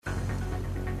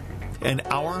an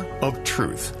hour of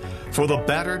truth for the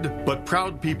battered but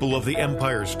proud people of the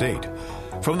Empire State.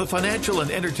 From the financial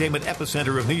and entertainment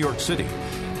epicenter of New York City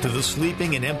to the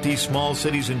sleeping and empty small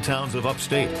cities and towns of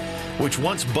upstate, which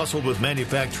once bustled with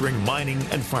manufacturing, mining,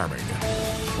 and farming.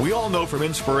 We all know from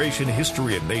inspiration,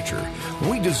 history, and nature,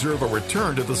 we deserve a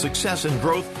return to the success and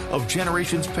growth of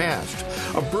generations past,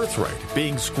 a birthright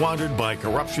being squandered by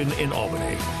corruption in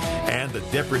Albany, and the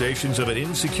depredations of an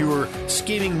insecure,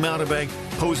 scheming mountebank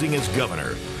posing as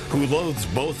governor, who loathes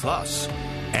both us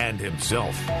and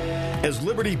himself. As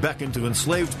liberty beckoned to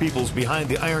enslaved peoples behind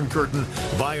the Iron Curtain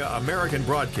via American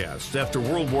broadcasts after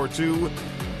World War II,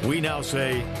 we now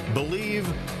say, believe,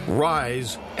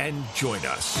 rise, and join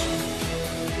us.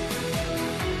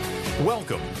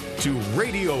 Welcome to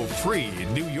Radio Free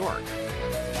New York.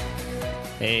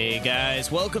 Hey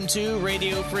guys, welcome to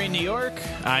Radio Free New York.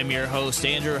 I'm your host,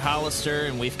 Andrew Hollister,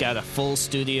 and we've got a full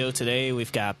studio today.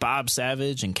 We've got Bob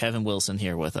Savage and Kevin Wilson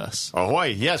here with us. Ahoy,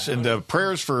 yes, and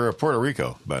prayers for Puerto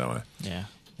Rico, by the way. Yeah,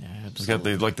 It's got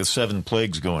the 7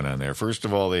 plagues going on there. First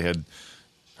of all, they had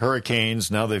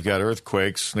hurricanes, now they've got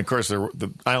earthquakes, and of course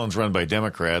the island's run by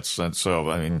Democrats, and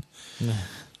so, I mean...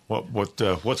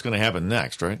 What's going to happen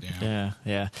next, right?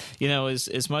 Yeah. You know,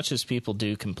 as much as people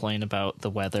do complain about the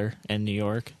weather in New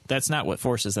York, that's not what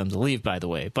forces them to leave, by the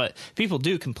way. But people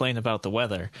do complain about the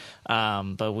weather.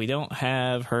 But we don't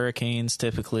have hurricanes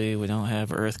typically. We don't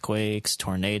have earthquakes,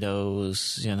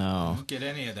 tornadoes, you know. Don't get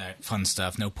any of that fun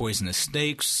stuff. No poisonous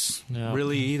snakes,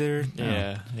 really, either.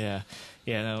 No.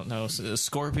 Yeah, no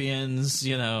scorpions,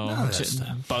 you know,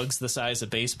 bugs the size of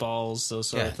baseballs, those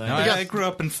sort of things. No, I grew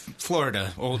up in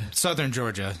Florida, southern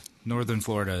Georgia, northern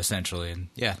Florida, essentially. And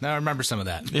now I remember some of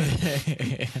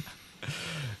that.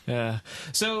 Yeah.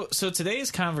 So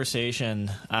today's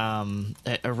conversation,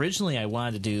 originally I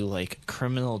wanted to do like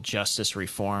criminal justice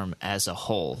reform as a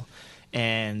whole.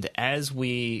 And as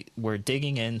we were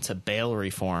digging into bail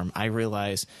reform, I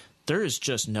realized there is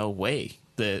just no way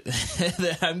that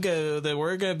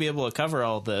we're going to be able to cover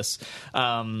all this.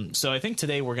 So I think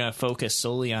today we're going to focus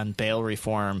solely on bail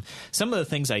reform. Some of the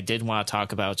things I did want to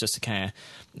talk about, just to kind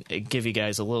of give you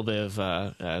guys a little bit of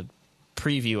a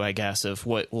preview, I guess, of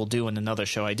what we'll do in another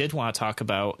show. I did want to talk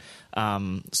about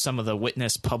some of the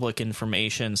witness public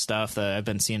information stuff that I've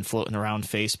been seeing floating around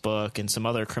Facebook and some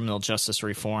other criminal justice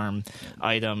reform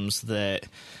items that...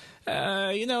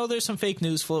 there's some fake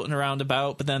news floating around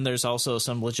about, but then there's also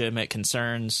some legitimate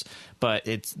concerns, but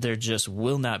there just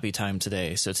will not be time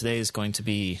today. So today is going to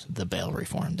be the bail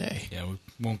reform day. Yeah, we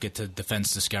won't get to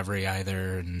defense discovery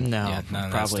either. And no,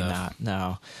 probably not.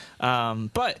 No.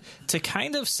 But to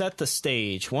kind of set the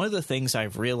stage, one of the things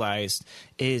I've realized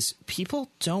is people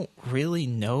don't really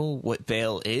know what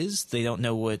bail is. They don't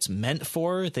know what it's meant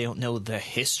for. They don't know the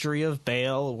history of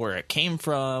bail, where it came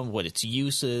from, what its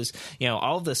use is,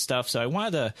 all this stuff. So I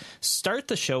wanted to start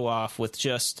the show off with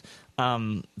just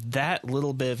that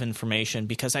little bit of information,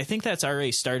 because I think that's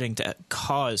already starting to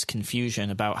cause confusion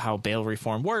about how bail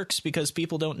reform works, because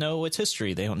people don't know its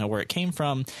history. They don't know where it came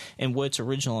from and what its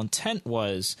original intent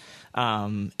was.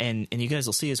 And you guys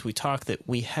will see as we talk that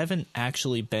we haven't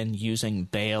actually been using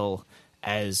bail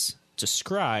as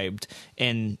described.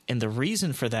 And the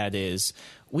reason for that is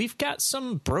we've got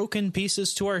some broken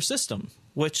pieces to our system,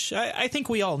 which I think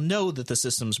we all know that the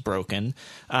system's broken,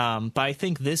 but I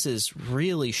think this is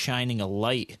really shining a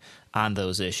light on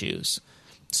those issues.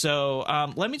 So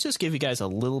let me just give you guys a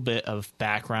little bit of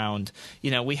background.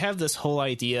 We have this whole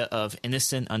idea of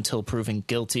innocent until proven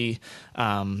guilty.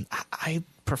 I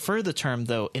prefer the term,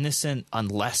 though, innocent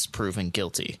unless proven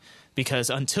guilty. Because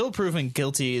until proven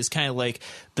guilty is kind of like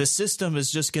the system is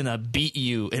just going to beat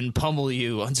you and pummel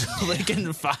you until they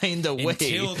can find a way.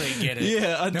 Until they get it.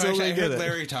 Yeah, until they get it. I heard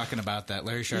Larry talking about that.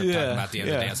 Larry Sharp talking about the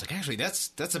other day. I was like, actually,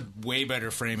 that's a way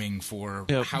better framing for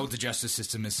how the justice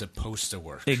system is supposed to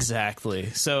work. Exactly.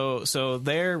 So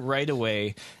there right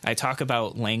away, I talk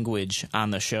about language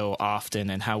on the show often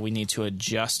and how we need to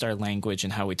adjust our language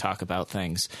and how we talk about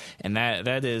things. And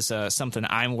that is something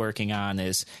I'm working on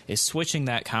is switching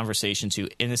that conversation to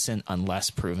innocent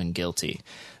unless proven guilty.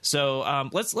 So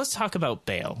let's talk about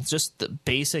bail. Just the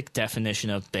basic definition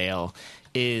of bail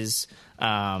is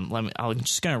I'm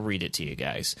just going to read it to you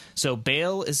guys. So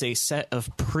bail is a set of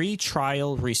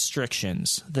pre-trial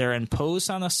restrictions that are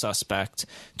imposed on a suspect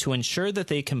to ensure that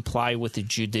they comply with the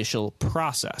judicial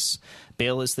process.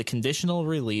 Bail is the conditional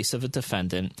release of a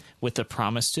defendant with the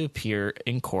promise to appear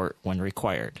in court when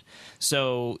required.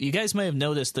 So you guys may have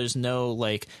noticed there's no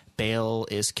like bail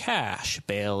is cash,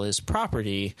 bail is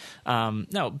property.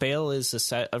 No, bail is a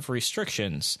set of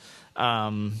restrictions,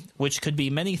 which could be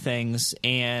many things.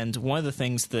 And one of the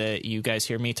things that you guys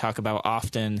hear me talk about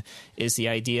often is the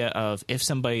idea of if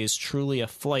somebody is truly a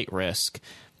flight risk,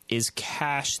 is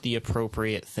cash the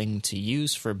appropriate thing to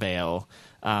use for bail?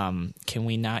 Can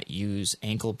we not use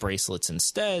ankle bracelets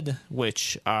instead,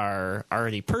 which are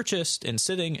already purchased and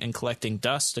sitting and collecting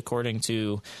dust, according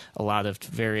to a lot of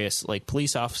various like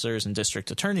police officers and district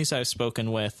attorneys I've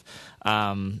spoken with?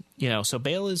 So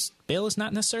bail is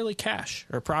not necessarily cash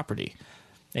or property.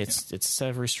 It's a set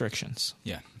of restrictions.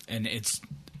 Yeah, and it's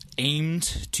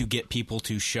aimed to get people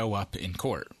to show up in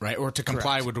court, right? Or to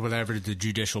comply with whatever the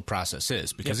judicial process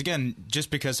is. Because again, just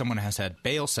because someone has had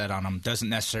bail set on them doesn't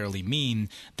necessarily mean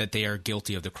that they are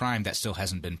guilty of the crime that still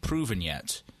hasn't been proven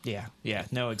yet. Yeah,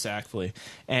 no, exactly.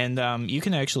 And you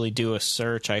can actually do a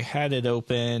search. I had it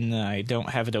open. I don't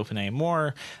have it open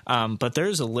anymore. But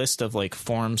there's a list of like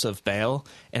forms of bail.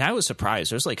 And I was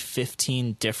surprised. There's like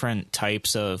 15 different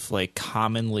types of like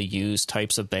commonly used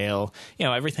types of bail. You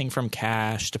know, everything from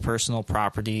cash to personal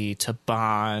property to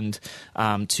bond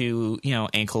to,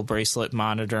 ankle bracelet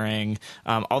monitoring,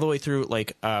 all the way through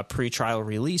like pretrial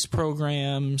release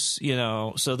programs,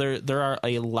 So there are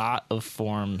a lot of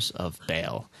forms of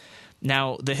bail.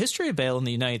 Now, the history of bail in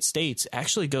the United States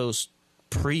actually goes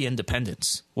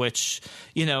pre-independence, which,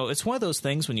 it's one of those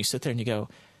things when you sit there and you go,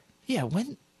 yeah,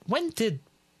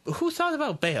 who thought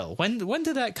about bail? When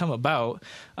did that come about?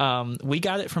 We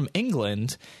got it from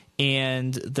England,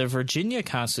 and the Virginia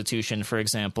Constitution, for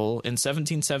example, in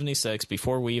 1776,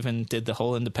 before we even did the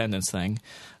whole independence thing,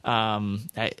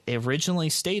 it originally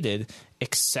stated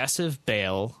excessive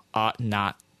bail ought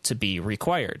not to be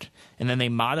required. And then they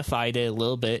modified it a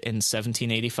little bit in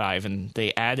 1785, and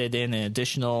they added in an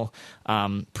additional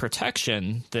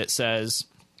protection that says,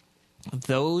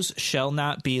 those shall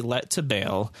not be let to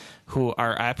bail who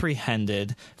are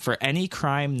apprehended for any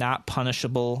crime not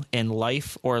punishable in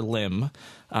life or limb.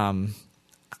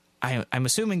 I'm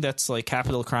assuming that's like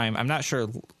capital crime. I'm not sure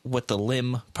what the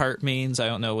limb part means. I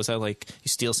don't know. Was that like you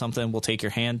steal something, we'll take your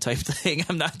hand type thing?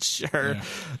 I'm not sure.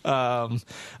 Yeah.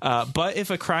 But if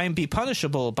a crime be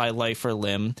punishable by life or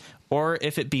limb, or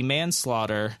if it be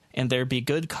manslaughter, and there be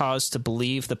good cause to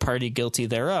believe the party guilty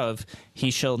thereof, he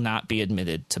shall not be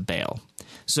admitted to bail.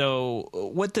 So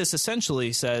what this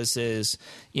essentially says is,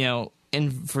 in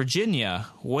Virginia,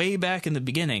 way back in the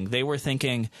beginning, they were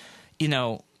thinking,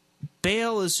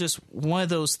 bail is just one of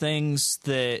those things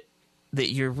that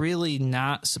you're really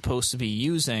not supposed to be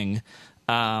using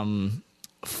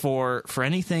for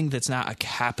anything that's not a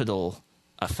capital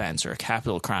offense or a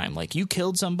capital crime. Like you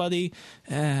killed somebody,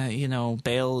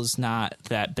 bail is not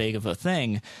that big of a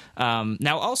thing.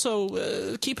 Now,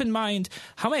 also keep in mind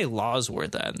how many laws were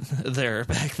there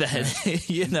back then.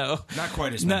 Not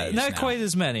quite as many. Not quite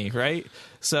as many, right?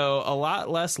 So a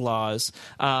lot less laws.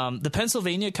 The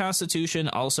Pennsylvania Constitution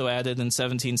also added in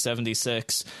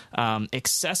 1776,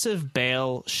 excessive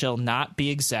bail shall not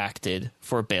be exacted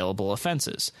for bailable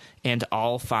offenses, and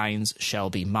all fines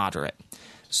shall be moderate.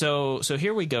 So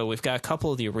here we go. We've got a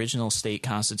couple of the original state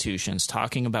constitutions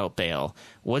talking about bail,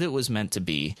 what it was meant to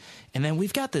be. And then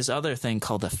we've got this other thing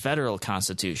called the federal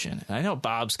constitution. And I know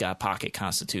Bob's got pocket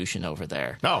constitution over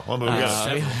there. No, well,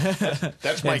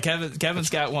 that's my Kevin's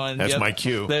got one. That's my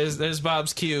cue. There's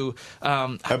Bob's cue.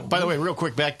 By the way, real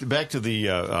quick, back to the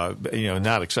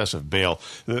not excessive bail.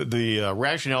 The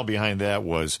rationale behind that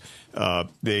was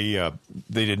they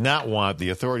did not want, the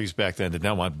authorities back then did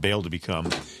not want bail to become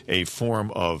a form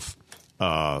of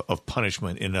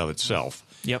punishment in and of itself.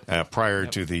 Yep. Prior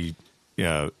to the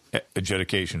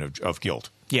adjudication of guilt.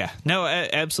 Yeah. No,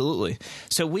 absolutely.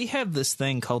 So we have this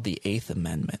thing called the Eighth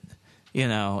Amendment.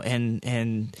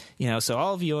 And so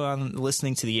all of you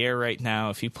listening to the air right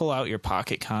now, if you pull out your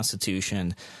pocket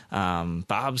constitution,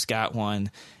 Bob's got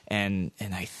one, and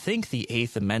I think the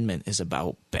Eighth Amendment is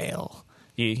about bail.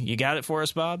 You got it for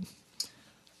us, Bob?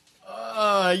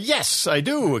 Yes, I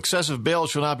do. Excessive bail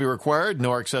shall not be required,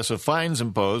 nor excessive fines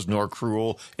imposed, nor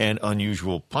cruel and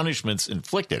unusual punishments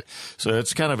inflicted. So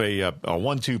it's kind of a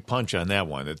 1-2 punch on that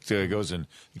one. It goes in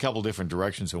a couple different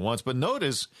directions at once. But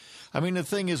notice, the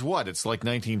thing is what? It's like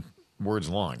 19 words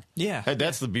long. Yeah.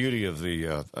 That's the beauty of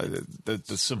the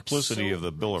simplicity of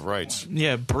the Bill of Rights.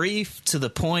 Yeah, brief, to the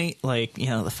point,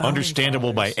 the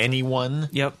understandable by anyone.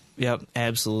 Yep.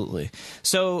 absolutely.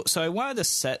 So I wanted to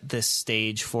set this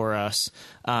stage for us,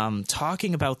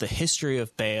 talking about the history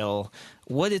of bail,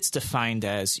 what it's defined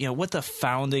as, what the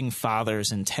founding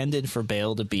fathers intended for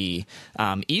bail to be.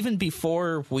 Even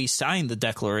before we signed the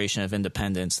Declaration of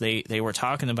Independence, they were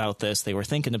talking about this, they were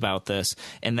thinking about this,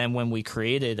 and then when we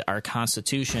created our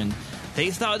Constitution,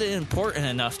 they thought it important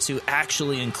enough to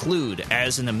actually include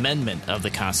as an amendment of the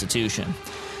Constitution.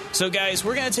 So, guys,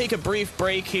 we're going to take a brief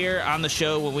break here on the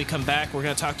show. When we come back, we're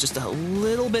going to talk just a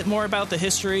little bit more about the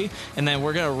history, and then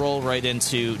we're going to roll right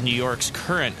into New York's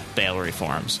current bail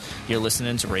reforms. You're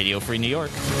listening to Radio Free New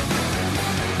York.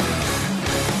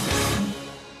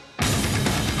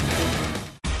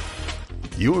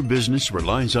 Your business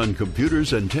relies on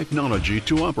computers and technology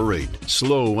to operate.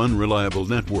 Slow, unreliable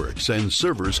networks and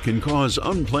servers can cause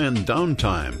unplanned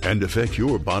downtime and affect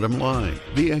your bottom line.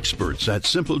 The experts at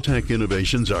SimpleTech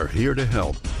Innovations are here to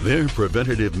help. Their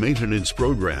preventative maintenance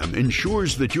program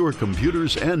ensures that your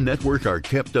computers and network are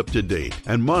kept up to date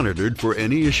and monitored for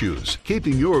any issues,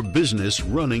 keeping your business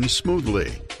running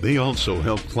smoothly. They also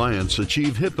help clients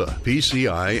achieve HIPAA,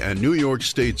 PCI, and New York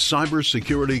State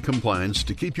cybersecurity compliance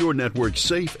to keep your network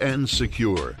safe and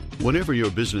secure. Whatever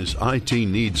your business IT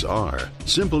needs are,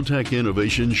 SimpleTech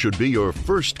Innovations should be your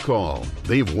first call.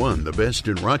 They've won the best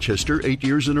in Rochester 8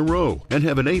 years in a row and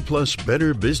have an A+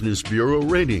 Better Business Bureau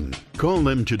rating. Call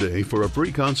them today for a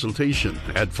free consultation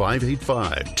at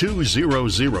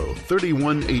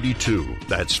 585-200-3182.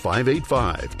 That's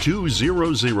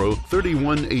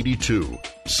 585-200-3182.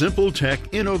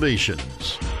 SimpleTech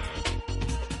Innovations.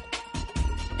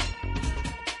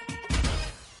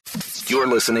 You're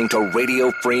listening to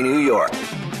Radio Free New York.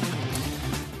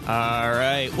 All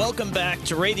right, welcome back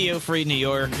to Radio Free New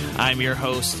York. I'm your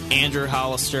host, Andrew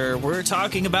Hollister. We're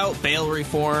talking about bail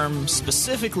reform,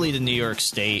 specifically to New York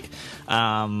State.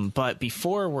 But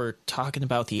before we're talking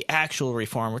about the actual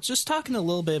reform, we're just talking a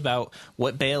little bit about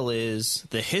what bail is,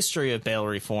 the history of bail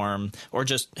reform, or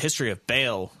just history of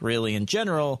bail, really, in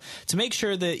general, to make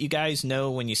sure that you guys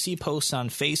know when you see posts on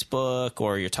Facebook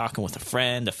or you're talking with a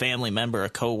friend, a family member, a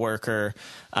coworker,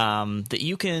 that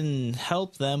you can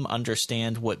help them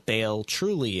understand what bail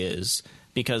truly is,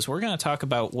 because we're going to talk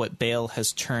about what bail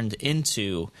has turned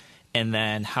into, and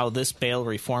then how this bail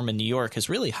reform in New York has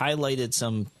really highlighted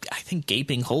some, I think,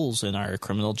 gaping holes in our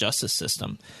criminal justice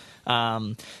system.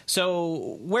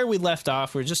 So where we left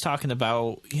off, we were just talking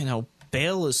about,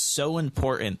 bail is so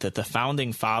important that the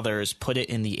founding fathers put it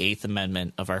in the 8th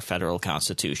Amendment of our federal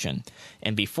Constitution.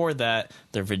 And before that,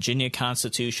 the Virginia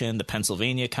Constitution, the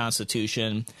Pennsylvania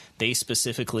Constitution, they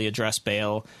specifically address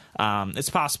bail. It's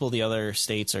possible the other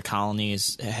states or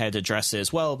colonies had addressed it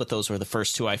as well, but those were the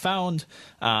first two I found.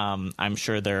 I'm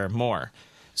sure there are more.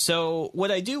 So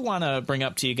what I do want to bring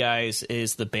up to you guys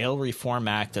is the Bail Reform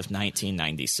Act of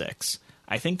 1996.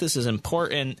 I think this is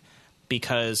important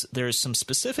because there's some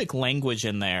specific language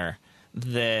in there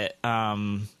that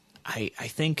I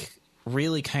think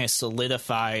really kind of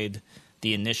solidified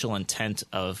the initial intent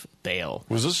of bail.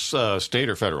 Was this state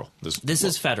or federal? This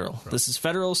is federal. This is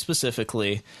federal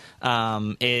specifically.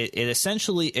 It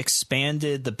essentially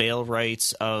expanded the bail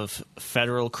rights of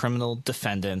federal criminal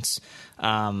defendants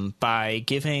by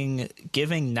giving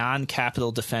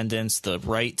non-capital defendants the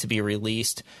right to be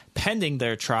released pending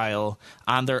their trial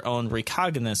on their own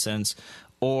recognizance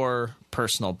or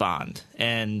personal bond.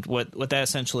 And what that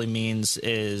essentially means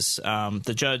is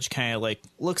the judge kind of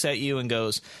looks at you and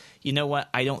goes, you know what,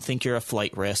 I don't think you're a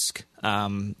flight risk.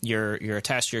 You're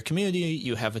attached to your community.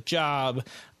 You have a job.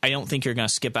 I don't think you're going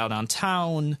to skip out on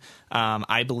town.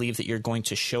 I believe that you're going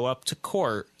to show up to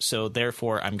court. So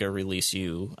therefore, I'm going to release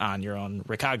you on your own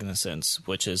recognizance,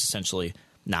 which is essentially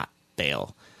not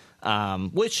bail.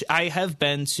 Which I have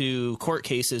been to court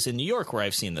cases in New York where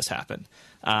I've seen this happen.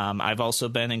 I've also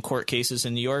been in court cases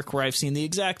in New York where I've seen the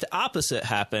exact opposite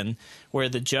happen, where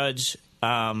the judge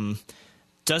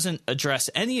doesn't address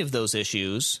any of those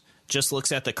issues, just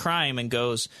looks at the crime and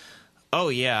goes, oh,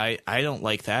 yeah, I don't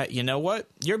like that. You know what?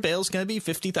 Your bail's going to be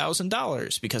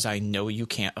 $50,000 because I know you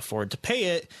can't afford to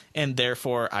pay it, and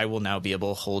therefore I will now be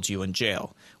able to hold you in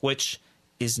jail, which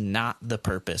is not the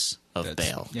purpose of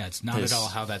bail. Yeah, it's not at all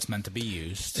how that's meant to be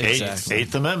used. Exactly.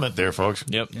 Eighth Amendment there, folks.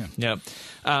 Yep.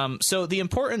 So the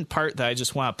important part that I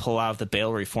just want to pull out of the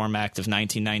Bail Reform Act of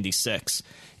 1996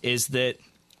 is that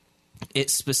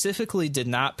it specifically did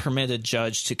not permit a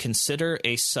judge to consider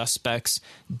a suspect's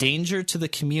danger to the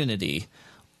community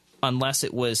unless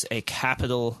it was a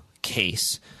capital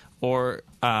case, or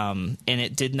and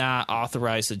it did not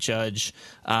authorize the judge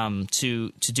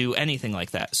to do anything like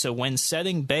that. So when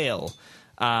setting bail,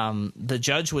 the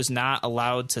judge was not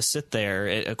allowed to sit there,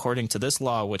 according to this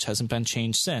law, which hasn't been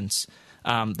changed since.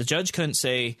 The judge couldn't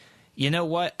say, you know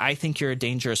what, I think you're a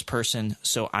dangerous person,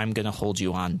 so I'm going to hold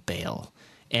you on bail.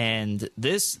 And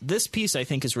this piece, I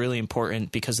think, is really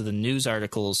important because of the news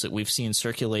articles that we've seen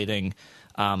circulating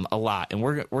a lot. And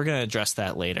we're going to address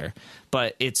that later.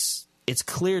 But it's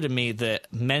clear to me that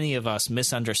many of us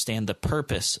misunderstand the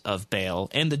purpose of bail,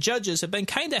 and the judges have been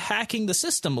kind of hacking the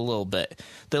system a little bit.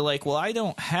 They're like, well, I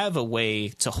don't have a way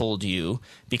to hold you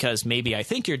because maybe I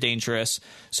think you're dangerous,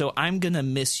 so I'm going to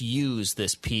misuse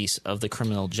this piece of the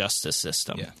criminal justice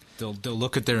system. Yeah. They'll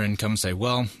look at their income and say,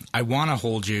 well, I want to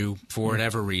hold you for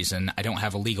whatever reason. I don't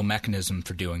have a legal mechanism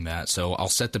for doing that, so I'll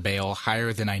set the bail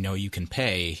higher than I know you can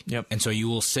pay. Yep. And so you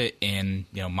will sit in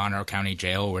Monroe County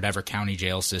Jail or whatever county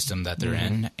jail system that they're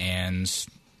in and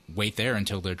wait there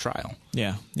until their trial.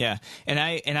 Yeah. And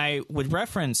I would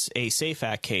reference a SAFE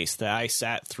Act case that I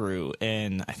sat through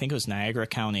in, I think it was Niagara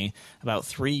County about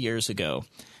 3 years ago,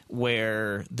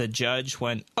 where the judge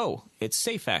went, oh, it's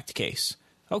SAFE Act case.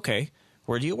 Okay.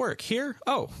 Where do you work? Here?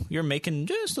 Oh, you're making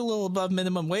just a little above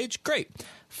minimum wage? Great.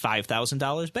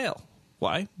 $5,000 bail.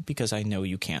 Why? Because I know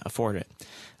you can't afford it.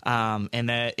 And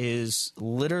that is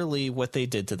literally what they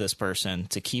did to this person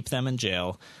to keep them in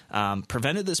jail.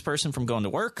 Prevented this person from going to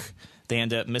work. They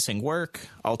ended up missing work,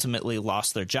 ultimately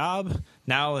lost their job.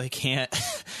 Now they can't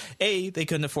 – they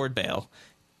couldn't afford bail.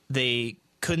 They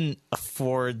couldn't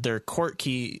afford their court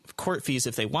fees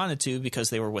if they wanted to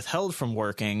because they were withheld from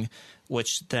working,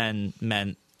 which then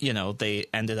meant, they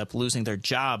ended up losing their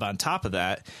job on top of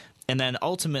that, and then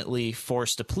ultimately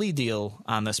forced a plea deal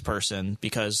on this person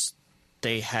because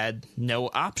they had no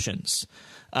options.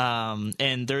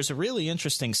 And there's a really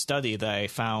interesting study that I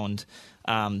found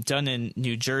done in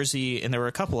New Jersey, and there were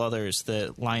a couple others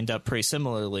that lined up pretty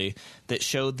similarly that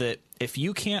showed that if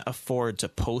you can't afford to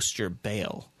post your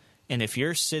bail, and if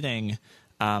you're sitting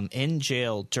in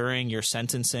jail during your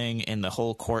sentencing and the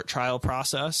whole court trial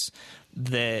process,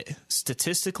 that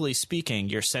statistically speaking,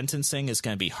 your sentencing is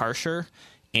going to be harsher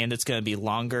and it's going to be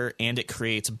longer, and it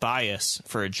creates bias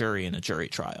for a jury in a jury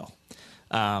trial.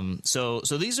 So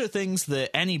these are things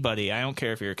that anybody, I don't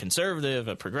care if you're a conservative,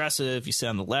 a progressive, you sit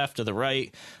on the left or the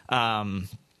right,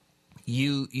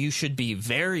 you should be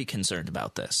very concerned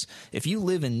about this. If you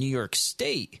live in New York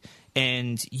State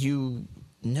and you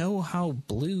know how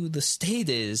blue the state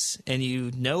is, and you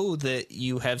know that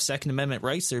you have Second Amendment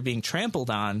rights that are being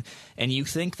trampled on, and you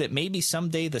think that maybe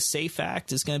someday the SAFE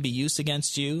Act is going to be used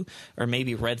against you, or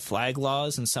maybe red flag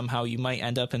laws, and somehow you might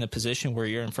end up in a position where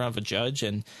you're in front of a judge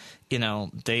and,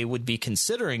 they would be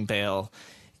considering bail,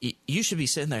 you should be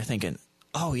sitting there thinking,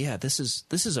 oh yeah, this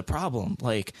is a problem.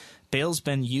 Like, bail's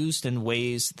been used in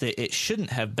ways that it shouldn't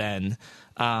have been.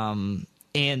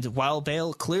 And while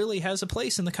bail clearly has a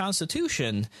place in the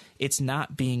Constitution, it's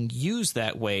not being used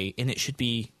that way, and it should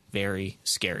be very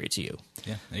scary to you.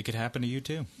 Yeah, it could happen to you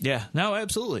too. Yeah, no,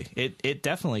 absolutely. It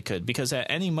definitely could, because at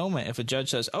any moment, if a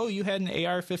judge says, oh, you had an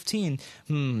AR-15,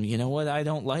 you know what I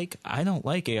don't like? I don't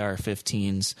like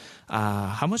AR-15s.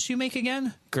 How much do you make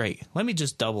again? Great. Let me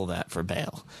just double that for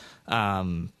bail.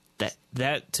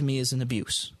 That to me is an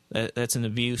abuse. That's an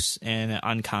abuse and an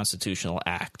unconstitutional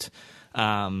act. So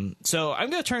I'm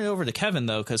going to turn it over to Kevin,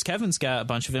 though, because Kevin's got a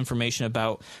bunch of information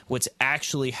about what's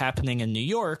actually happening in New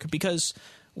York, because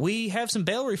we have some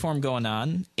bail reform going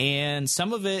on, and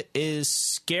some of it is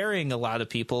scaring a lot of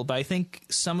people, but I think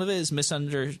some of it is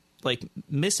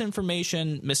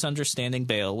misinformation, misunderstanding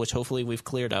bail, which hopefully we've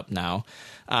cleared up now.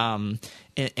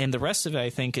 And the rest of it, I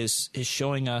think, is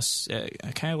showing us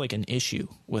kind of like an issue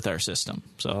with our system.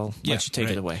 So I'll let you take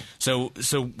it away. So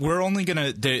we're only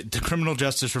going to the criminal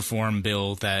justice reform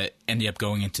bill that ended up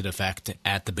going into effect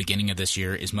at the beginning of this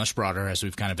year is much broader, as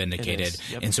we've kind of indicated.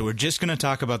 Yep. And so we're just going to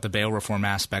talk about the bail reform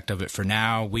aspect of it for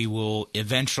now. We will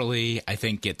eventually, I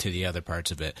think, get to the other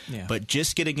parts of it. Yeah. But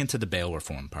just getting into the bail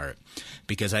reform part,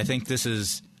 because I think this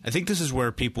is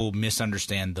where people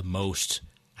misunderstand the most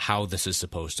how this is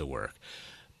supposed to work.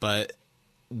 But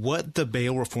what the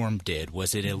bail reform did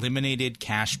was it eliminated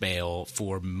cash bail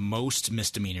for most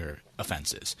misdemeanor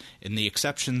offenses. And the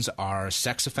exceptions are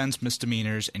sex offense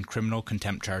misdemeanors and criminal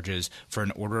contempt charges for an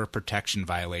order of protection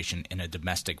violation in a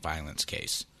domestic violence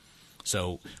case.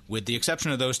 So with the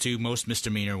exception of those two, most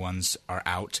misdemeanor ones are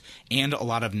out, and a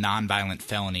lot of nonviolent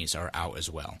felonies are out as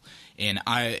well. And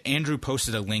Andrew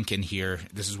posted a link in here.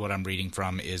 This is what I'm reading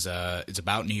from. It's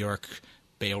about New York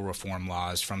bail reform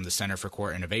laws from the Center for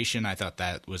Court Innovation. I thought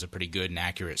that was a pretty good and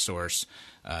accurate source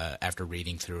after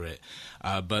reading through it.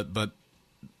 But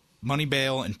money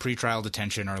bail and pretrial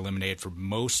detention are eliminated for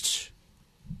most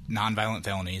nonviolent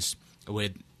felonies,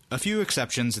 with a few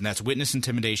exceptions, and that's witness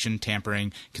intimidation,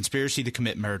 tampering, conspiracy to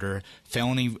commit murder,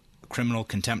 felony criminal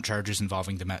contempt charges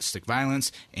involving domestic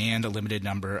violence, and a limited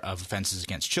number of offenses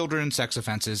against children, sex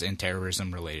offenses, and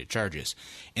terrorism-related charges.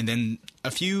 And then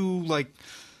a few,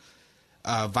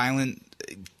 violent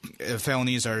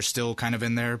felonies are still kind of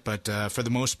in there, but for the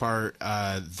most part,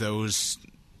 those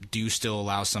do still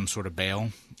allow some sort of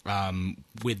bail,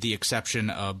 with the exception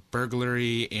of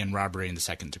burglary and robbery in the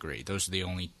second degree. Those are the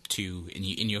only two, and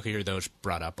you'll hear those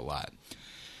brought up a lot.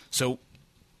 So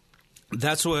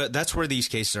that's where these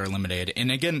cases are limited.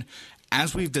 And again,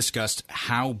 as we've discussed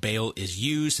how bail is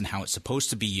used and how it's supposed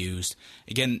to be used,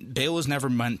 again, bail is never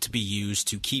meant to be used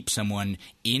to keep someone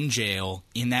in jail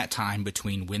in that time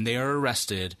between when they are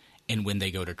arrested and when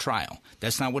they go to trial.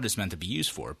 That's not what it's meant to be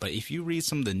used for. But if you read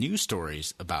some of the news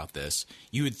stories about this,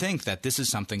 you would think that this is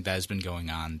something that has been going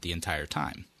on the entire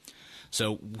time.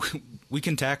 So we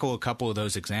can tackle a couple of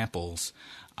those examples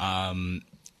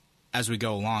as we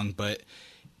go along, but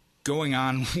going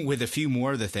on with a few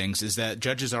more of the things is that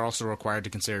judges are also required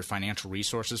to consider financial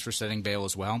resources for setting bail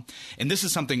as well. And this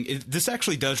is something – this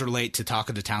actually does relate to Talk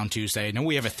of the Town Tuesday. I know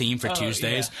we have a theme for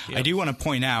Tuesdays. Yeah, yep. I do want to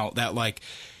point out that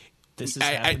this is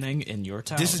happening in your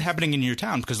town. This is happening in your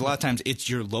town because a lot of times it's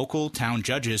your local town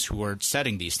judges who are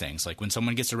setting these things. Like when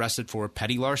someone gets arrested for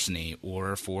petty larceny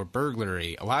or for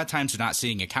burglary, a lot of times they're not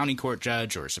seeing a county court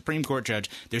judge or a Supreme Court judge.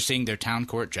 They're seeing their town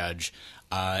court judge.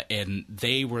 And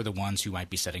they were the ones who might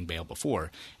be setting bail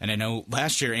before. And I know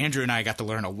last year, Andrew and I got to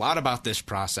learn a lot about this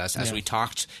process as we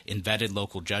talked and vetted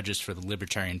local judges for the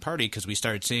Libertarian Party, because we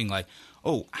started seeing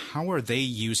how are they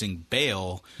using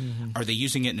bail? Mm-hmm. Are they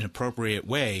using it in an appropriate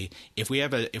way? If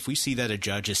we see that a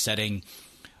judge is setting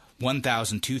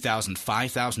 $1,000, $2,000,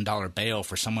 $5,000 bail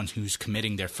for someone who's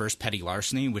committing their first petty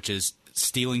larceny, which is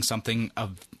stealing something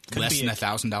of less than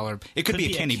 $1,000, it could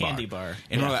be a candy bar.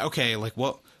 And we're like, okay,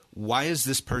 why is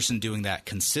this person doing that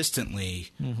consistently?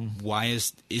 Mm-hmm. Why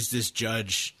is this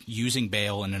judge using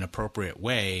bail in an appropriate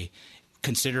way,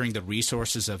 considering the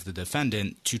resources of the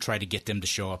defendant to try to get them to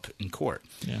show up in court?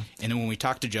 Yeah. And then when we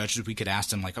talk to judges, we could ask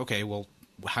them okay, well,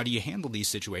 how do you handle these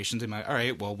situations? They might, all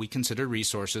right, well, we consider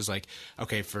resources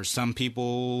okay, for some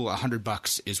people,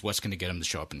 $100 is what's going to get them to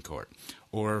show up in court.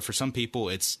 Or for some people,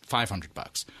 it's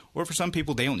 $500. Or for some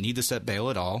people, they don't need to set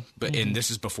bail at all. But and this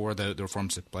is before the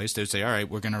reforms took place. They would say, all right,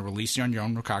 we're going to release you on your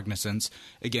own recognizance.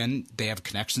 Again, they have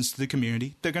connections to the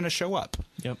community. They're going to show up.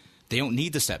 Yep. They don't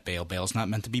need to set bail. Bail's not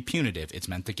meant to be punitive. It's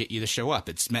meant to get you to show up.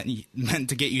 It's meant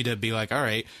to get you to be like, all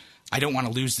right, I don't want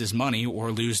to lose this money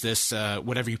or lose this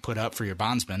whatever you put up for your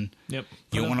bondsman. Yep.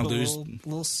 You don't want to lose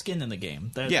little skin in the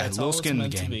game. That's a little skin in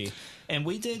the game. To be. And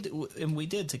we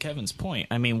did to Kevin's point.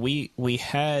 I mean, we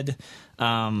had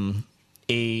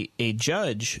a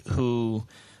judge who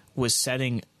was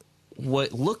setting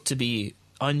what looked to be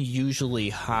unusually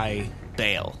high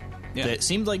bail. Yeah. That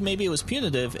seemed like maybe it was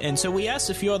punitive, and so we asked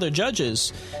a few other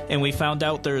judges, and we found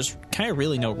out there's kind of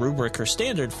really no rubric or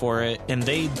standard for it,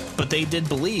 but they did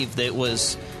believe that it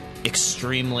was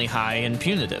extremely high and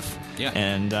punitive. Yeah,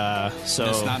 and so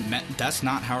that's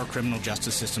not how our criminal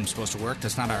justice system is supposed to work.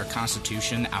 That's not how our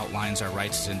Constitution outlines our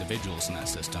rights as individuals in that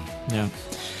system. Yeah.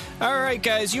 All right,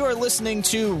 guys, you are listening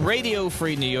to Radio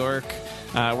Free New York.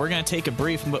 We're going to take a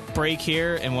brief break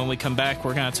here, and when we come back,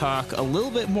 we're going to talk a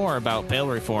little bit more about bail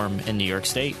reform in New York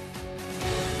State.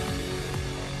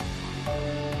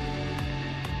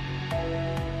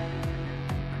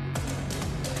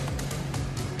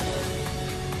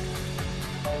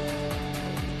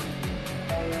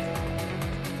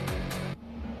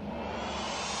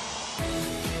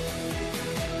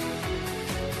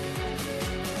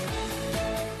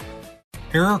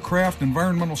 Aircraft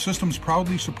Environmental Systems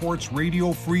proudly supports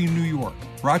Radio Free New York.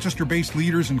 Rochester-based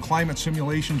leaders in climate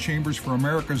simulation chambers for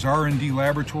America's R&D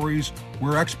laboratories.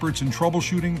 We're experts in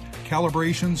troubleshooting,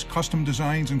 calibrations, custom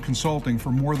designs, and consulting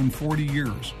for more than 40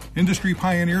 years. Industry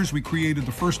pioneers, we created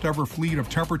the first ever fleet of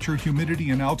temperature, humidity,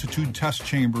 and altitude test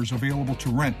chambers available to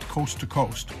rent coast to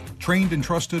coast. Trained and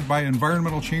trusted by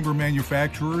environmental chamber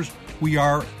manufacturers, we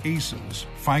are ACES.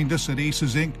 Find us at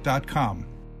acesinc.com.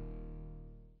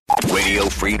 Radio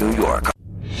Free New York.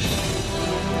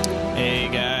 Hey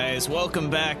guys, welcome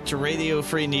back to Radio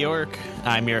Free New York.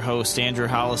 I'm your host, Andrew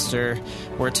Hollister.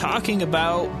 We're talking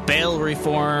about bail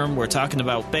reform. We're talking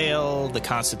about bail, the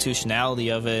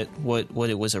constitutionality of it, what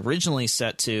it was originally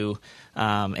set to,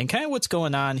 and kind of what's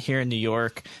going on here in New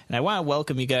York. And I want to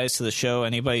welcome you guys to the show.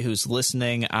 Anybody who's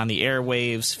listening on the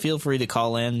airwaves, feel free to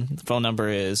call in. The phone number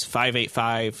is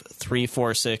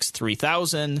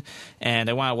 585-346-3000. And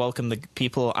I want to welcome the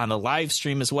people on the live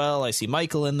stream as well. I see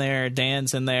Michael in there,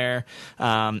 Dan's in there.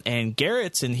 And and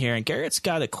Garrett's in here, and Garrett's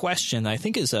got a question that I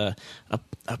think is a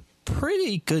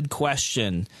pretty good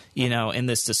question, in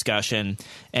this discussion.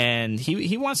 And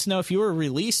he wants to know, if you were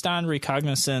released on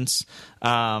recognizance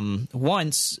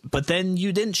once, but then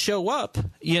you didn't show up,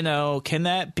 can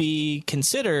that be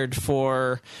considered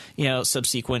for,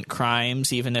 subsequent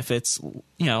crimes, even if it's,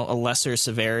 a lesser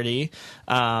severity?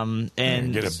 And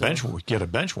get a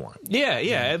bench warrant.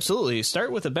 Yeah, absolutely.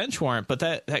 Start with a bench warrant. But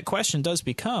that question does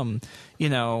become,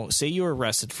 say you were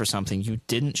arrested for something, you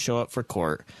didn't show up for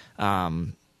court.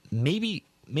 Maybe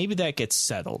that gets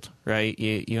settled, right?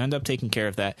 You end up taking care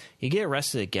of that. You get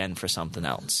arrested again for something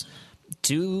else.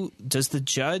 Does the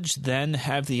judge then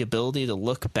have the ability to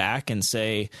look back and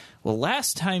say, well,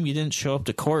 last time you didn't show up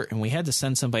to court and we had to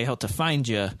send somebody out to find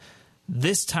you,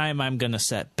 this time I'm going to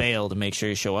set bail to make sure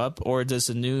you show up? Or does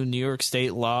the new New York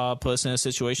State law put us in a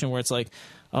situation where it's like,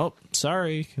 oh,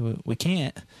 sorry, we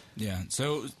can't? Yeah.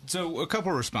 So a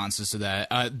couple of responses to that.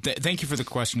 Thank you for the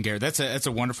question, Garrett. That's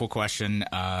a wonderful question,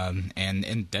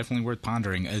 and definitely worth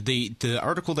pondering. The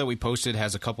article that we posted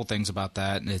has a couple things about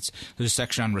that. There's a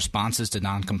section on responses to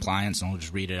noncompliance, and I'll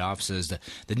just read it off. It says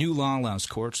the new law allows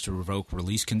courts to revoke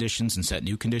release conditions and set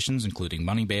new conditions, including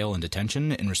money bail and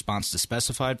detention, in response to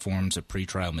specified forms of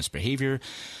pretrial misbehavior.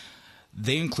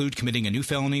 They include committing a new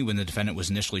felony when the defendant was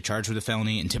initially charged with a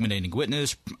felony, intimidating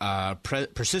witness,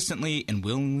 persistently and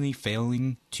willingly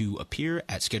failing to appear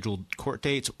at scheduled court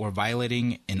dates, or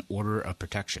violating an order of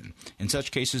protection. In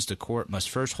such cases, the court must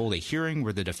first hold a hearing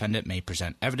where the defendant may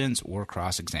present evidence or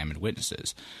cross-examine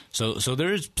witnesses. So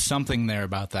there is something there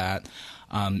about that.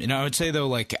 And I would say,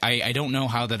 though, I don't know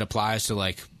how that applies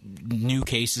to, new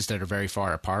cases that are very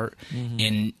far apart.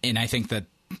 Mm-hmm. And I think that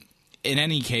in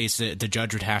any case, the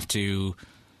judge would have to,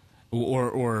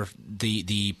 or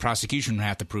the prosecution would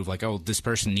have to prove, this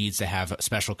person needs to have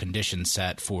special conditions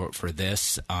set for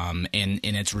this, and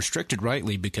it's restricted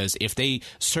rightly, because if they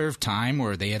serve time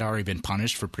or they had already been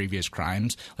punished for previous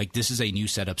crimes, this is a new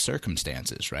set of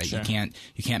circumstances, right? Sure.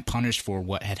 You can't punish for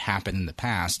what had happened in the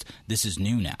past. This is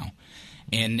new now,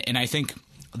 and I think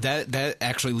that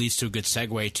actually leads to a good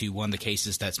segue to one of the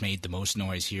cases that's made the most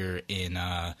noise here in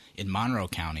Monroe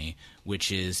County,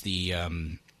 which is the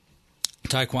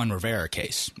Taekwon Rivera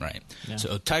case, right? Yeah.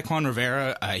 So Taekwon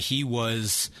Rivera, he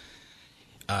was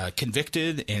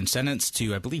convicted and sentenced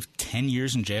to, I believe, 10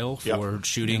 years in jail for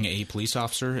shooting a police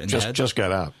officer in the head. Just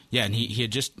got out. Yeah, and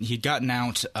he'd gotten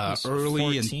out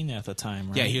early. 14 at the time,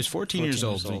 right? Yeah, he was 14 years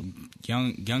old.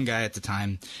 Young guy at the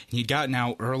time. He'd gotten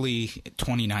out early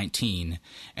 2019,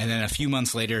 and then a few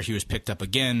months later, he was picked up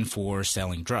again for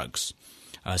selling drugs.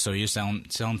 So he was selling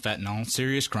fentanyl,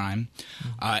 serious crime.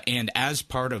 And as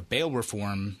part of bail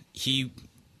reform, he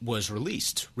was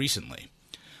released recently.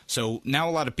 So now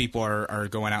a lot of people are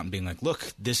going out and being like,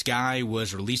 look, this guy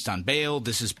was released on bail.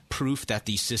 This is proof that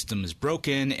the system is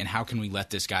broken, and how can we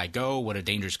let this guy go? What a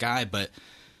dangerous guy. But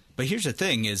here's the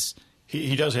thing is,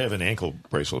 he does have an ankle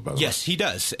bracelet, by the way. Yes, he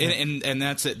does. And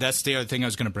that's it. That's the other thing I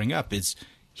was going to bring up is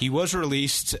he was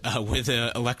released with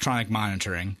electronic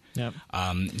monitoring. Yep.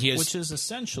 Which is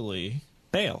essentially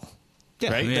bail.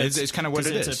 Yeah, right? It's kind of what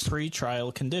it is. It's a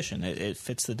pre-trial condition. It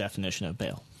fits the definition of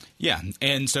bail. Yeah,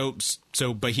 and so,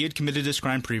 but he had committed this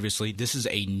crime previously. This is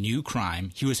a new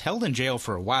crime. He was held in jail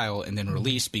for a while and then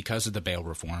released because of the bail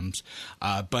reforms.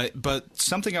 But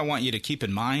something I want you to keep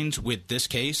in mind with this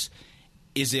case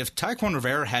is, if Taekwon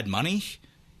Rivera had money,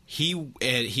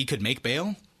 he could make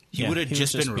bail. He would have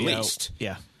just been released.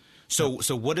 Yeah. So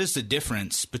what is the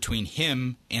difference between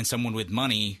him and someone with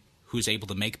money who's able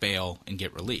to make bail and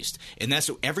get released? And that's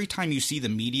every time you see the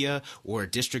media or a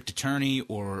district attorney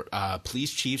or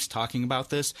police chiefs talking about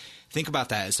this, think about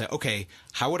that and say, okay,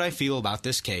 how would I feel about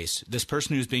this case, this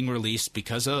person who's being released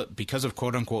because of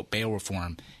quote-unquote bail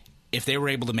reform, if they were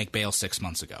able to make bail 6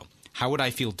 months ago? How would I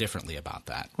feel differently about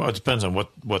that? Well, it depends on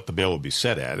what the bail would be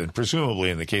set at. And presumably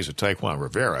in the case of Taekwon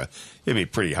Rivera, it'd be a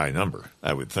pretty high number,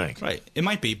 I would think. Right. It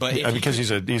might be, but because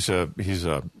he's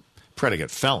a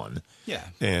predicate felon. Yeah.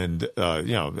 And,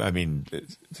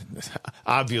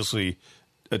 obviously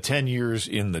 10 years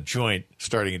in the joint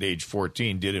starting at age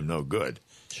 14 did him no good.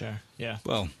 Sure. Yeah.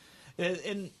 Well,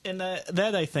 and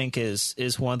that I think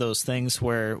is one of those things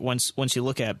where once you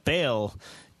look at bail,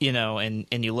 and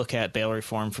you look at bail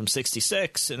reform from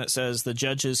 1966, and it says the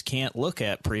judges can't look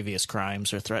at previous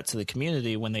crimes or threat to the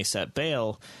community when they set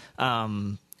bail.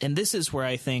 And this is where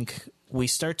I think we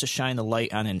start to shine a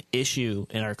light on an issue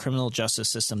in our criminal justice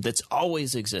system that's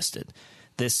always existed.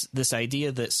 This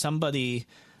idea that somebody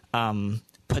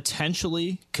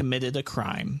potentially committed a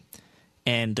crime,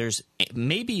 and there's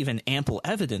maybe even ample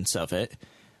evidence of it.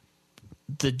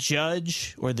 the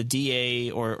judge or the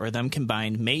DA or them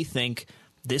combined may think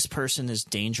this person is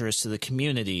dangerous to the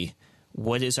community.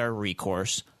 What is our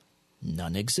recourse?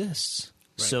 None exists.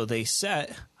 Right. So they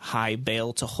set high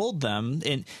bail to hold them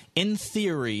in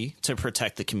theory to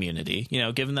protect the community,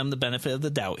 giving them the benefit of the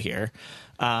doubt here.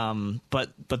 But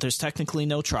there's technically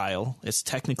no trial. It's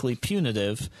technically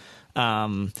punitive.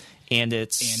 And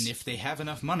if they have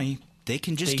enough money, they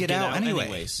can just get out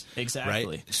anyways.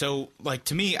 Exactly. Right? So,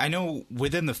 to me, I know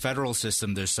within the federal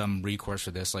system there's some recourse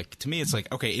for this. To me, it's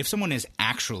okay, if someone is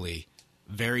actually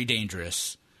very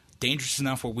dangerous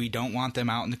enough where we don't want them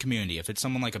out in the community, if it's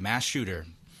someone like a mass shooter,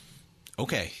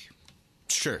 okay,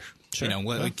 sure.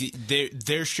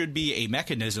 There should be a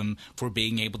mechanism for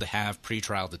being able to have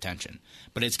pretrial detention,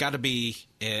 but it's got to be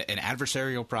an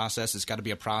adversarial process. It's got to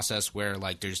be a process where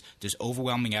there's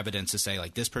overwhelming evidence to say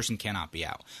this person cannot be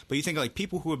out. But you think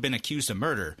people who have been accused of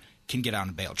murder can get out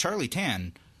on bail. Charlie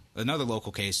Tan, another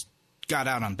local case, got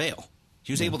out on bail.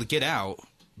 He was able to get out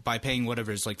by paying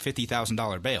whatever is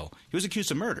 $50,000 bail. He was accused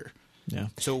of murder. Yeah.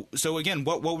 So again,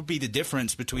 what would be the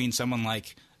difference between someone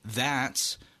like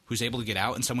that who's able to get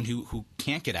out and someone who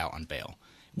can't get out on bail?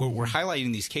 We're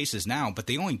highlighting these cases now, but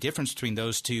the only difference between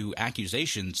those two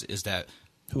accusations is that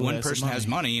one person has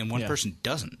money and one person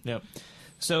doesn't. Yep.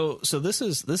 So this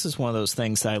is one of those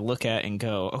things that I look at and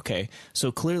go, okay,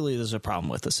 so clearly there's a problem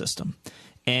with the system.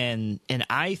 And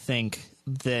I think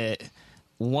that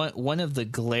one of the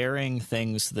glaring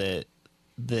things that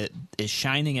is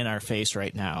shining in our face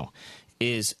right now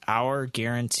is our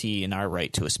guarantee and our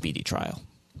right to a speedy trial.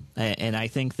 And I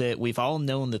think that we've all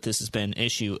known that this has been an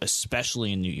issue,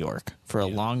 especially in New York, for a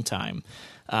long time.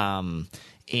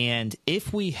 And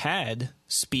if we had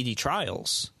speedy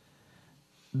trials,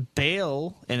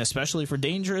 bail, and especially for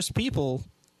dangerous people,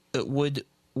 it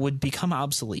would become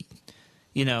obsolete.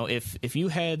 If you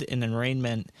had an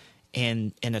arraignment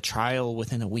and a trial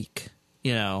within a week,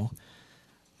 man,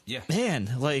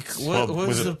 what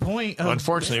was the point of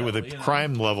unfortunately, with the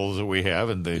crime levels that we have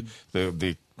and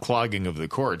the clogging of the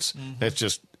courts, that's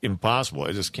just impossible.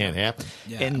 It just can't happen.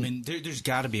 Yeah, and there's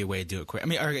got to be a way to do it quick.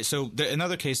 Okay, so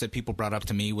another case that people brought up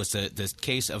to me was the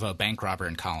case of a bank robber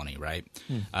in Colony, right?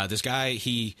 This guy,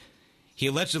 he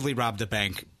allegedly robbed a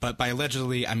bank, but by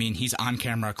allegedly, I mean he's on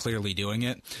camera clearly doing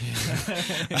it.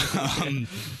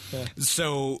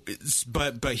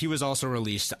 But he was also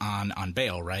released on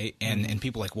bail, right? And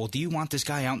people are like, well, do you want this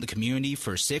guy out in the community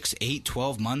for 6, 8,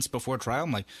 12 months before trial?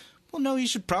 I'm like, well, no, you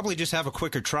should probably just have a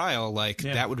quicker trial.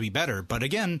 That would be better. But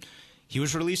again, he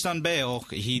was released on bail.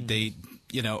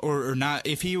 Or not.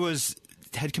 If he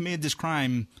had committed this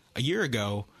crime a year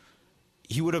ago,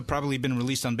 he would have probably been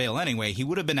released on bail anyway. He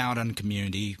would have been out on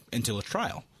community until his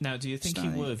trial. Now, do you think he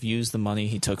would have used the money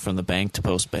he took from the bank to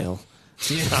post bail?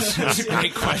 That's a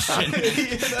great question.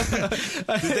 Did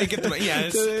they get the money?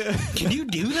 Can you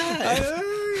do that?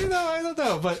 I don't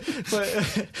know, but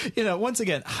once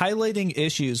again, highlighting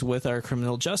issues with our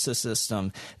criminal justice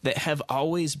system that have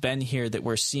always been here that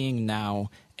we're seeing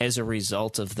now as a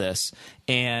result of this,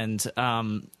 and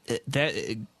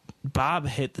that Bob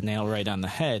hit the nail right on the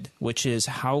head, which is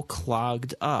how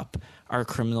clogged up our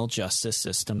criminal justice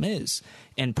system is.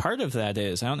 And part of that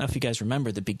is, I don't know if you guys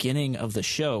remember the beginning of the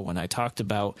show when I talked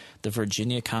about the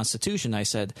Virginia Constitution, I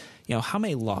said, how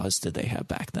many laws did they have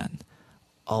back then?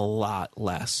 A lot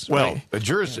less. Well,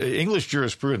 right? English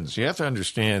jurisprudence, you have to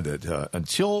understand that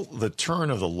until the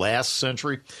turn of the last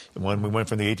century, when we went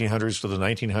from the 1800s to the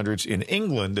 1900s, in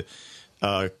England,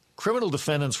 criminal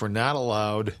defendants were not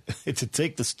allowed to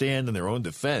take the stand in their own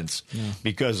defense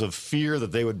because of fear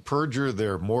that they would perjure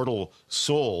their mortal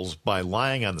souls by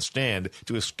lying on the stand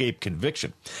to escape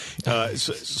conviction. This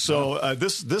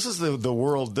is the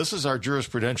world. This is our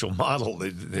jurisprudential model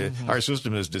that our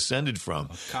system has descended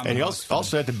from. And you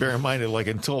also have to bear in mind that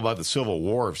until about the Civil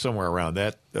War, somewhere around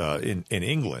that in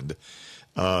England,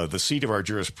 the seat of our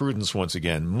jurisprudence, once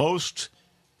again, most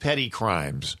petty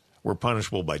crimes were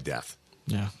punishable by death.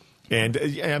 Yeah. And,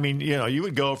 you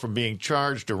would go from being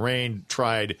charged, arraigned,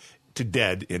 tried to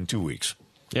dead in 2 weeks.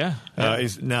 Yeah.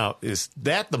 Is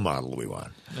that the model we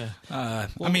want? Yeah.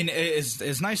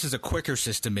 As nice as a quicker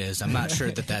system is, I'm not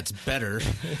sure that that's better.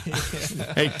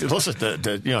 Hey,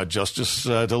 listen, justice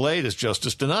delayed is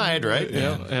justice denied, right?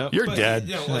 Yeah. You're dead.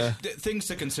 Things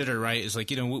to consider, right, is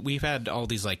we've had all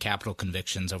these capital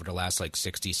convictions over the last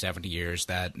 60, 70 years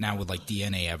that now with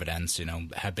DNA evidence,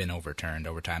 have been overturned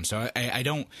over time. So I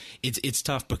don't. It's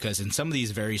tough because in some of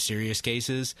these very serious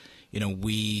cases,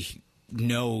 we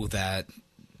know that.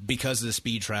 Because of the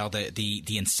speed trial,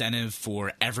 the incentive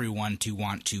for everyone to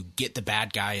want to get the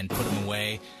bad guy and put him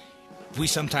away we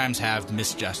sometimes have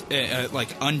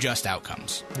unjust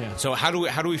outcomes. Yeah. So how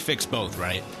do we fix both,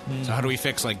 right? So how do we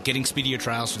fix like getting speedier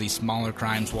trials for these smaller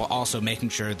crimes while also making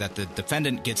sure that the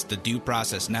defendant gets the due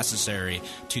process necessary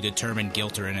to determine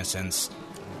guilt or innocence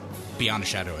beyond a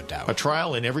shadow of doubt? A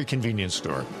trial in every convenience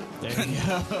store. There you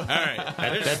go. All right.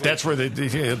 That's where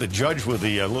the judge with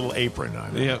the little apron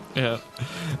on. Yep. All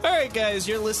right, guys,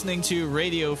 you're listening to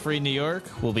Radio Free New York.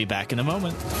 We'll be back in a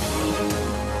moment.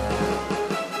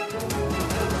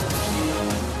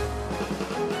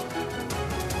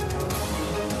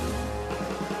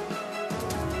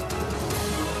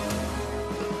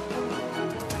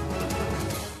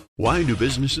 Why do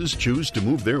businesses choose to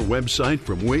move their website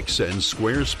from Wix and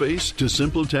Squarespace to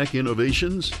SimpleTech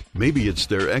Innovations? Maybe it's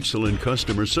their excellent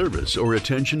customer service or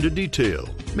attention to detail.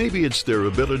 Maybe it's their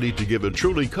ability to give a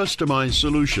truly customized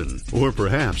solution. Or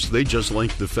perhaps they just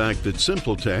like the fact that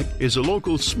SimpleTech is a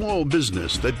local small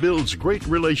business that builds great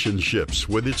relationships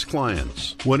with its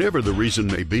clients. Whatever the reason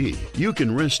may be, you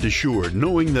can rest assured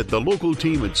knowing that the local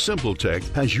team at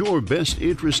SimpleTech has your best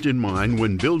interest in mind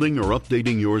when building or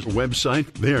updating your website.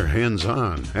 They're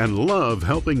hands-on and love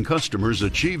helping customers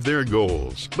achieve their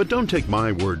goals. But don't take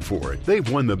my word for it.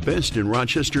 They've won the best in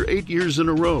Rochester 8 years in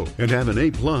a row and have an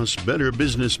A+ Better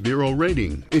Business Bureau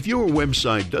rating. If your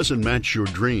website doesn't match your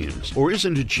dreams or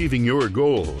isn't achieving your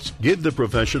goals, give the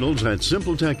professionals at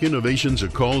SimpleTech Innovations a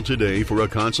call today for a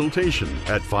consultation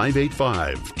at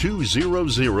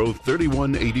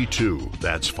 585-200-3182.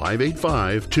 That's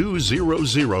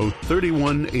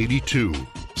 585-200-3182.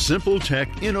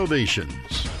 SimpleTech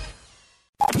Innovations.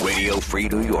 Radio Free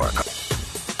New York.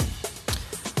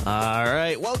 All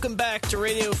right, welcome back to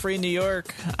Radio Free New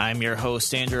York. I'm your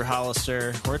host, Andrew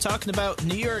Hollister. We're talking about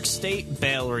New York State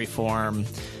bail reform.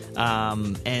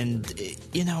 And,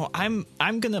 you know, I'm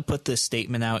going to put this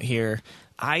statement out here.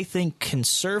 I think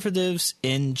conservatives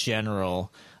in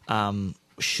general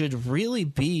should really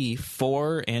be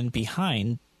for and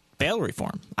behind bail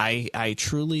reform. I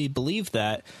truly believe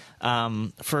that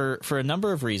for a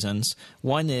number of reasons.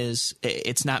 One is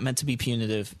it's not meant to be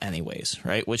punitive anyways,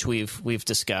 right? Which we've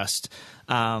discussed.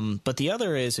 But the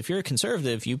other is if you're a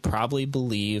conservative, you probably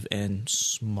believe in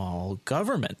small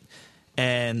government.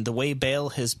 And the way bail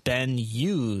has been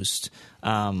used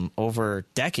over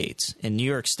decades, in New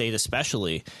York State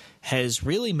especially, has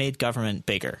really made government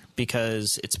bigger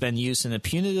because it's been used in a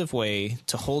punitive way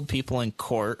to hold people in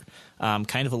court,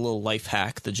 kind of a little life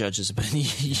hack the judges have been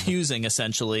using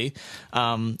essentially,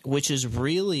 which has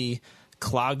really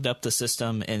clogged up the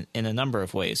system in a number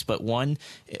of ways. But one,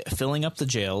 filling up the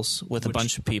jails with a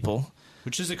bunch of people.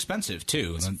 Which is expensive,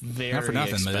 too. Very Not for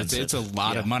nothing, expensive. but it's a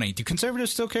lot of money. Do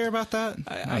conservatives still care about that?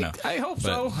 I don't know. I hope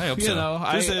so. I hope you so. know,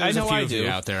 There's I know a few I of do. you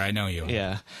out there. I know you.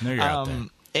 Yeah. I know you're out there.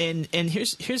 And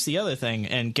here's the other thing,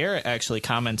 and Garrett actually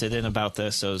commented in about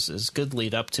this, so it's a good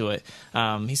lead up to it.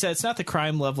 He said it's not the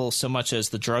crime level so much as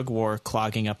the drug war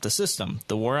clogging up the system.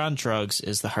 The war on drugs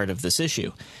is the heart of this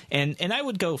issue. And I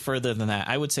would go further than that.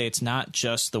 I would say it's not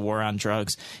just the war on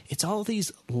drugs. It's all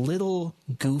these little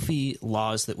goofy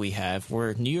laws that we have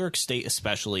where New York State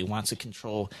especially wants to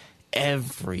control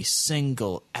every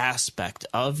single aspect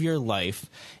of your life.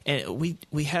 And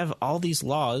we have all these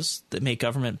laws that make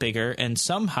government bigger, and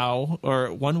somehow,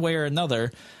 or one way or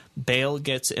another, bail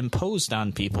gets imposed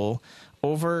on people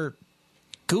over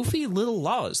goofy little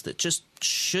laws that just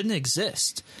shouldn't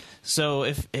exist. So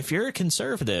if you're a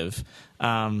conservative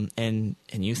and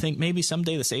you think maybe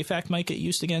someday the SAFE Act might get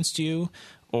used against you,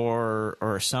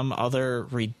 or some other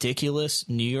ridiculous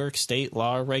New York State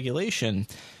law or regulation,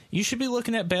 you should be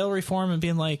looking at bail reform and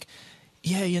being like,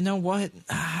 yeah, you know what?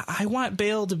 I want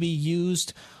bail to be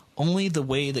used only the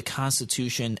way the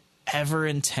Constitution ever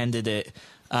intended it.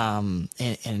 And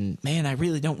man, I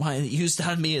really don't want it used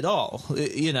on me at all.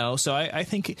 You know, so I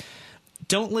think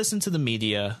don't listen to the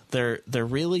media. They're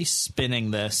really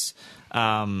spinning this,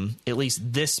 at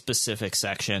least this specific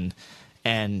section.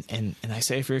 And I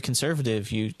say if you're a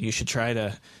conservative, you should try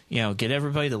to, get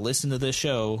everybody to listen to this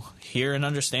show, hear and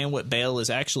understand what bail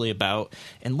is actually about,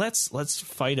 and let's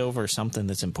fight over something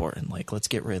that's important. Like, let's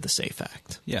get rid of the SAFE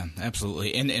Act. Yeah,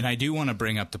 absolutely. And I do want to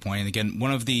bring up the point, and again,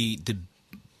 one of the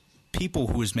people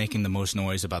who is making the most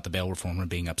noise about the bail reform and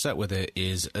being upset with it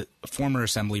is a former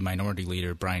Assembly Minority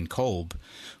Leader Brian Kolb,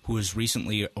 who was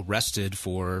recently arrested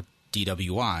for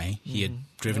DWI. He had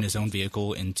driven his own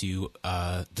vehicle into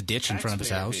the ditch in front of his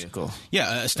house. Vehicle.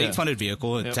 Yeah, a state-funded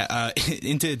vehicle into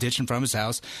a ditch in front of his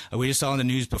house. We just saw in the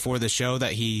news before the show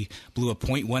that he blew a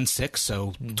 .16,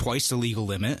 so twice the legal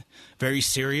limit. Very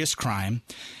serious crime.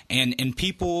 And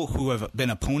people who have been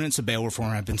opponents of bail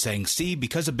reform have been saying, see,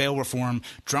 because of bail reform,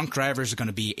 drunk drivers are going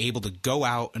to be able to go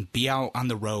out and be out on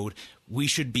the road. We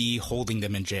should be holding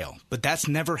them in jail. But that's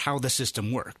never how the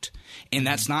system worked. And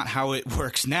that's not how it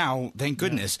works now, thank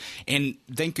goodness. And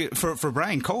for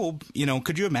Brian Kolb,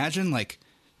 could you imagine, like,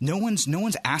 no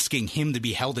one's asking him to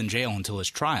be held in jail until his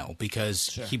trial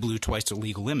because he blew twice the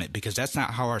legal limit, because that's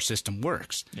not how our system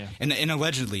works. Yeah. And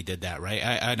allegedly did that, right?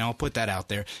 And I'll put that out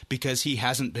there because he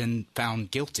hasn't been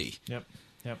found guilty. Yep.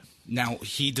 Now,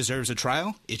 he deserves a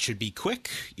trial. It should be quick.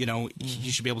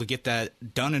 He should be able to get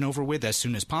that done and over with as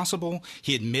soon as possible.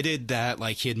 He admitted that,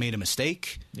 like, he had made a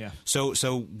mistake. Yeah.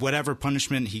 So whatever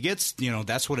punishment he gets,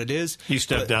 that's what it is. He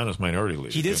stepped down as minority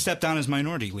leader. He did step down as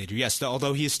minority leader, yes,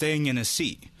 although he is staying in his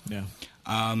seat. Yeah.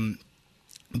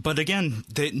 But again,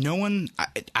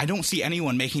 I don't see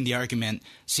anyone making the argument,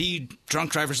 see,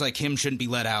 drunk drivers like him shouldn't be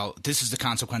let out. This is the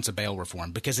consequence of bail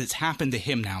reform, because it's happened to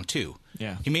him now too.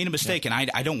 Yeah. He made a mistake, and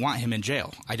I don't want him in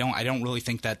jail. I don't really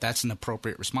think that that's an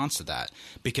appropriate response to that,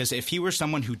 because if he were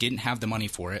someone who didn't have the money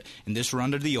for it, and this were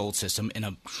under the old system, and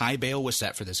a high bail was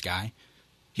set for this guy,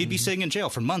 he'd be sitting in jail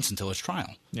for months until his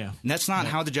trial. Yeah. And that's not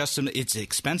how the justice – it's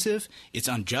expensive. It's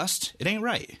unjust. It ain't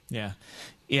right. Yeah.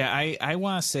 Yeah, I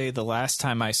want to say the last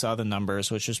time I saw the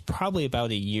numbers, which is probably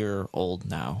about a year old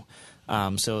now,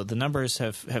 so the numbers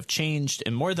have changed,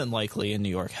 and more than likely in New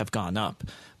York have gone up.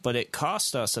 But it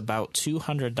cost us about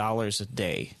 $200 a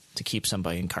day to keep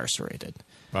somebody incarcerated.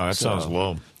 Wow, that sounds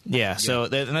low. Yeah, so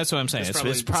and that's what I'm saying.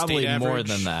 It's probably more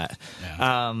than that.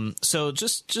 Yeah. So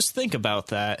just think about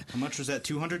that. How much was that?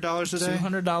 $200 a day?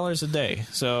 $200 a day.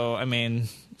 So, I mean...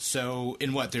 So,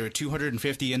 in what, there are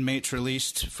 250 inmates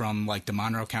released from, like, the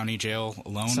Monroe County Jail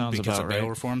alone because of bail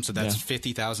reform? So that's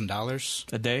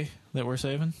 $50,000 a day that we're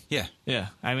saving? Yeah. Yeah.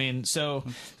 I mean, so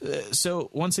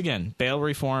once again, bail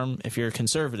reform, if you're a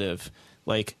conservative,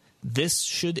 like, this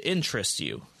should interest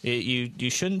you. You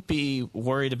shouldn't be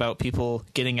worried about people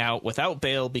getting out without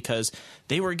bail because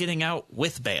they were getting out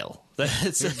with bail.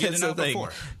 That's the thing.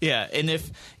 Before. Yeah, and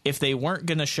if they weren't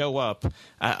going to show up,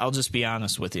 I'll just be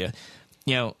honest with you.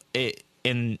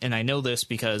 And I know this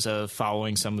because of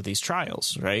following some of these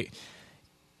trials, right?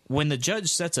 When the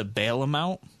judge sets a bail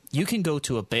amount, you can go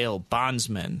to a bail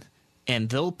bondsman and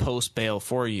they'll post bail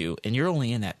for you, and you're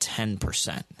only in at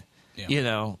 10%.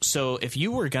 Yeah. So if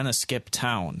you were going to skip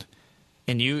town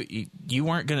and you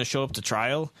weren't going to show up to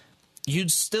trial,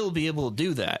 you'd still be able to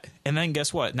do that. And then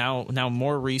guess what? Now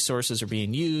more resources are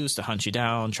being used to hunt you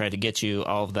down, try to get you,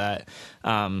 all of that.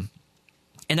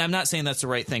 And I'm not saying that's the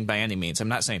right thing by any means. I'm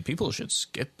not saying people should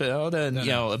skip out and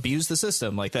abuse the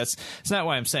system. Like that's not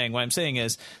what I'm saying. What I'm saying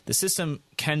is the system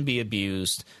can be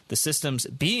abused. The system's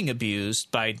being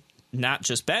abused by not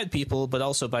just bad people, but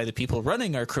also by the people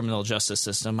running our criminal justice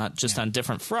system, just on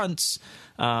different fronts.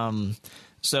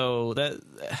 So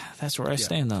that's where I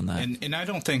stand on that. And I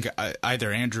don't think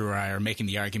either Andrew or I are making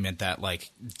the argument that,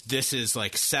 like, this is,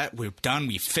 like, set, we're done,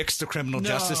 we fixed the criminal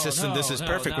justice system, this is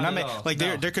perfect. We're not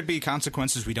there could be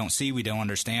consequences we don't see, we don't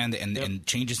understand, and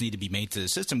changes need to be made to the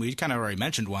system. We kind of already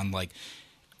mentioned one, like,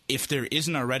 if there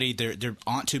isn't already, there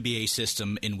ought to be a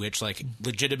system in which, like,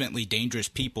 legitimately dangerous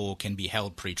people can be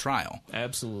held pre-trial.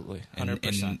 Absolutely,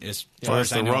 100%. And as far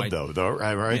as the rub, though,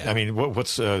 right? Yeah. I mean,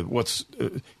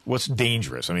 what's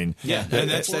dangerous? I mean,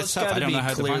 that's tough. Got to be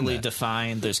clearly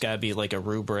defined. There's got to be like a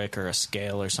rubric or a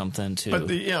scale or something too. But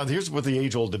here's what the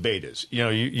age-old debate is.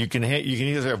 You can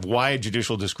either have wide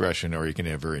judicial discretion, or you can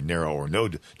have very narrow or no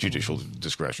judicial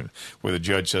discretion, where the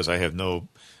judge says, "I have no."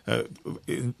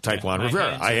 Type Juan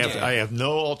Rivera. I have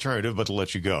no alternative but to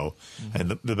let you go,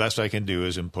 and the best I can do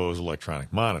is impose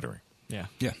electronic monitoring. Yeah.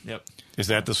 Yep. Is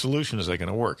that the solution? Is that going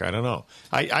to work? I don't know.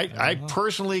 I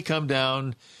personally come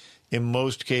down in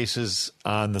most cases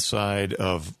on the side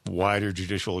of wider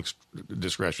judicial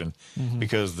discretion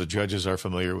because the judges are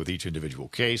familiar with each individual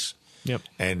case. Yep.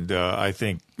 And I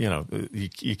think you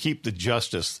keep the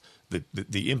justice.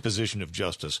 The imposition of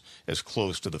justice as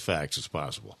close to the facts as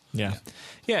possible. Yeah,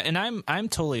 and I'm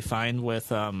totally fine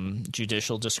with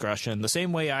judicial discretion. The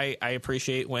same way I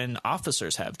appreciate when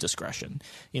officers have discretion.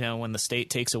 When the state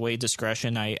takes away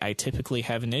discretion, I typically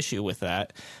have an issue with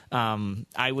that.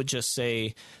 I would just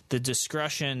say the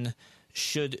discretion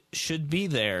should be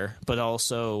there, but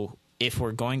also if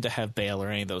we're going to have bail or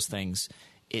any of those things,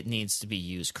 it needs to be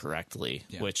used correctly,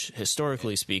 which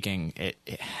historically speaking, it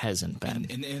hasn't been.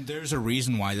 And there's a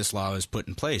reason why this law is put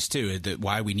in place, too, that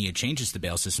why we needed changes to the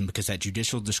bail system, because that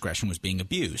judicial discretion was being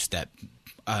abused, that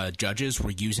judges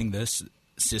were using this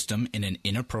system in an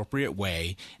inappropriate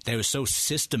way that was so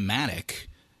systematic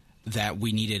that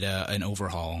we needed an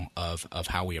overhaul of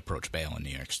how we approach bail in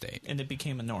New York State. And it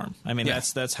became a norm. I mean,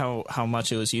 that's how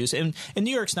much it was used. And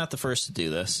New York's not the first to do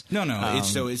this. No.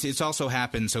 It's also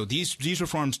happened. So these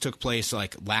reforms took place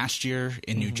like last year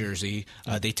in New Jersey.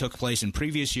 They took place in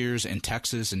previous years in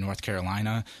Texas and North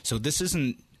Carolina. So this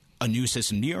isn't a new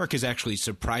system. New York is actually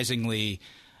surprisingly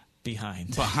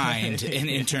behind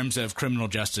in terms of criminal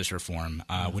justice reform,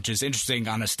 which is interesting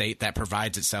on a state that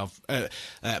prides itself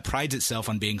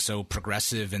on being so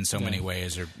progressive in so many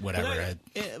ways, or whatever.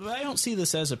 But I don't see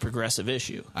this as a progressive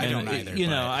issue. I don't either.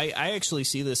 I actually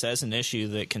see this as an issue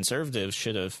that conservatives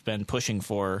should have been pushing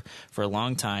for a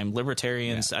long time.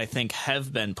 Libertarians, I think,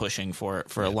 have been pushing for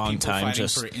a long time. Fighting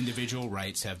for individual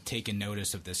rights have taken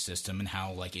notice of this system and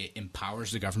how it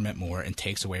empowers the government more and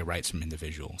takes away rights from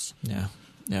individuals.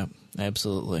 Yeah,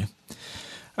 absolutely.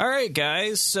 All right,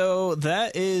 guys. So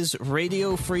that is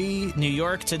Radio Free New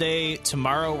York today.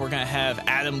 Tomorrow we're going to have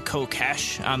Adam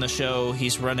Kokesh on the show.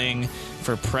 He's running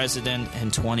for president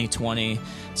in 2020.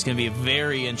 It's going to be a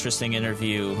very interesting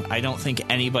interview. I don't think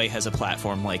anybody has a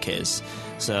platform like his.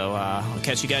 So I'll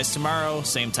catch you guys tomorrow.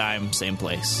 Same time, same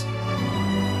place.